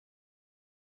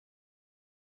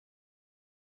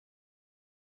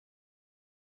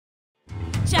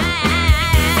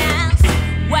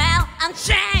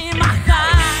unchain my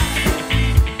heart.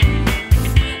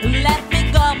 Let me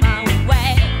go my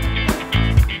way.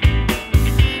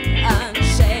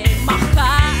 Unchain my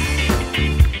heart.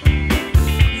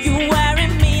 You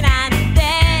wearing me night and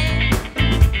day.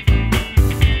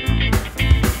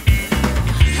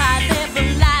 I live a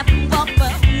life of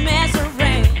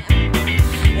misery,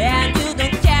 and you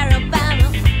don't care about the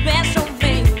best of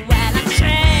me. Well,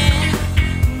 unchain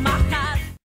my heart.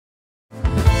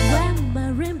 When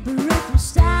marimba rhythm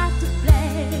start to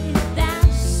play,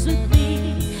 dance with me,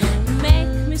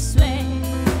 make me sway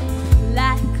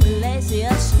like a lazy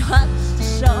ocean hugs the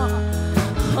shore.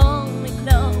 Hold me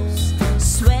close,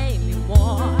 sway me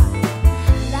more,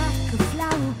 like a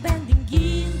flower bending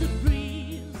in the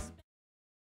breeze.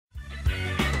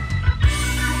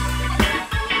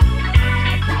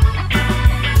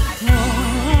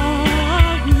 Oh,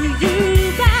 you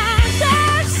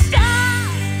better stop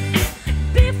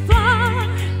before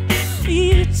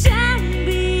you tell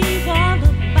me all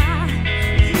about.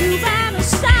 You better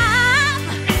stop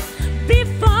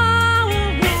before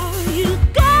you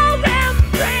go and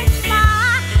break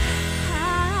my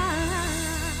heart.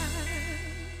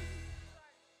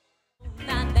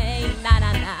 Na na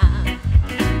na na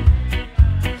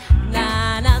na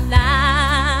na na.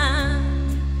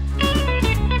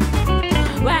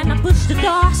 When I push the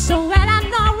door, so when I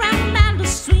know Amanda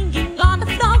swinging on the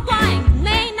floor, going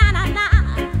nay na na na.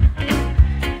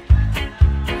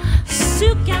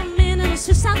 Sue came in and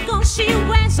she's out gone. She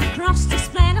waves across this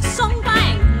planet, song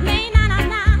going nay na na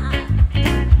na.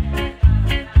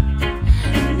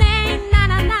 Nay na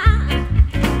na na.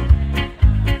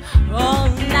 Oh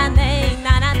na nay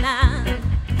na na na.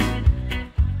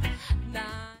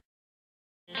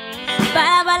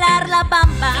 Para bailar la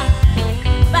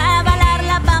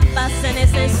bamba, se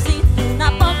necesita una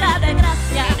poca de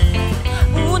gracia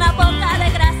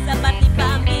para ti,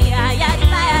 para mí. Ay,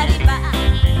 arriba, arriba,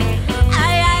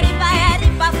 ay, arriba,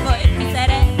 arriba, voy ti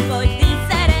seré, voy ti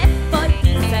seré, voy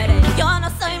ti seré. Yo no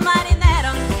soy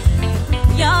marinero,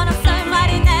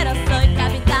 soy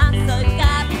capitán, soy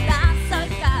capitán, soy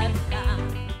capitán.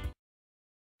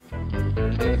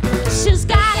 She's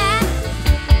got it,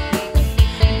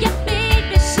 yeah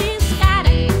baby, she's got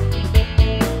it.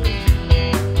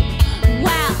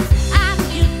 Well, I'm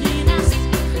your Venus,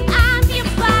 I'm your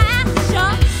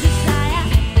fashion desire.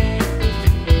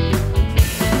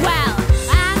 Well,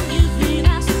 I'm your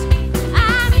Venus,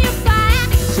 I'm your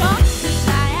fashion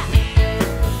desire.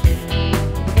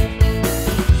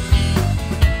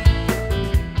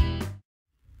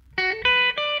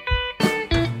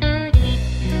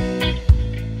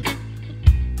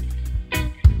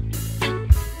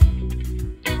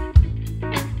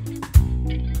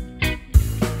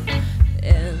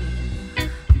 In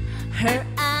her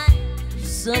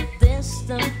eyes, a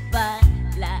distant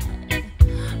firelight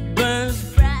burns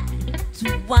bright,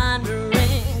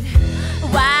 wondering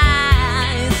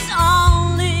why it's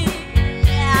only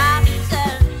after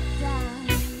dark.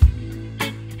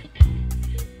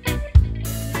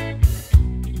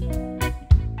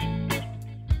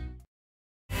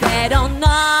 They don't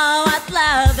know what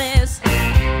love is.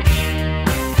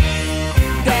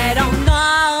 They don't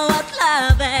know what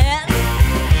love is.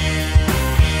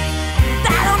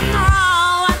 They don't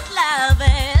know what love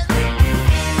is.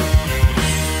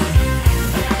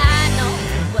 I know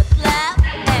what love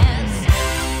is.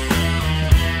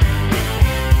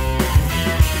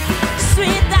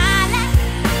 Sweet darling,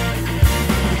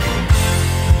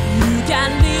 you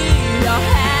can leave your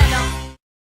head on.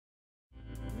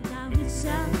 Now it's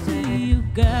up to you,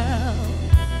 girl.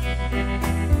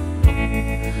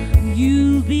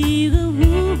 You be the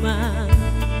woman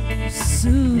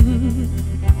soon.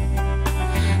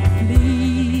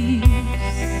 Please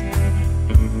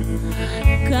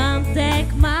come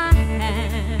take my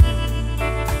hand,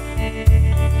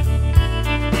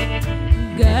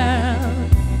 girl.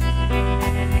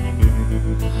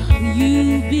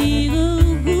 You be the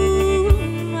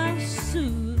woman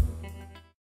soon.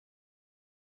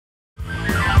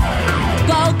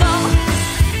 Go, go,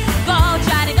 go,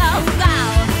 Johnny, go, go.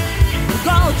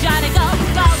 Go, Johnny, go,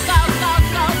 go, go, go,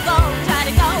 go, go,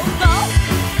 Johnny, go, go.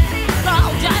 Go,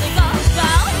 Johnny, go, go.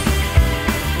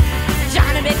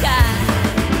 Johnny, be good.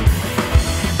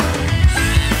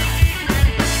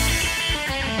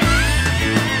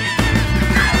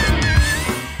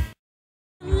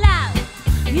 Love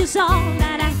is all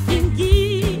that I can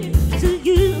give to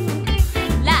you.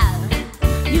 Love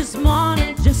is more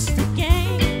than just a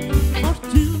game or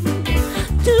two.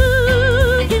 Do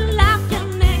you love your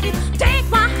name? Take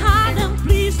my heart and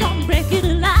please don't break it.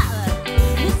 Love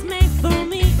was made for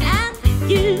me and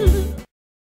you.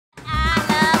 I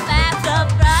love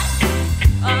after bright.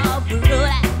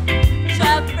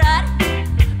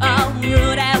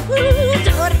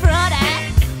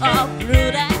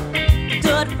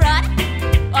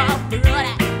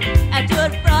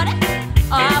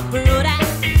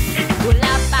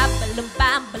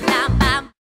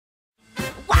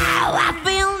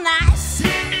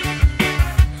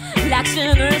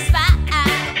 sugar and spice.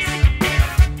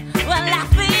 Well, I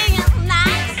feel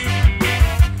nice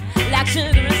like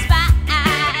sugar and spice.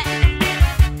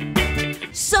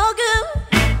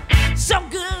 So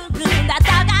good, good, that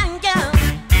doggone girl.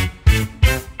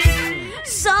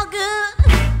 So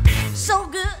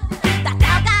good,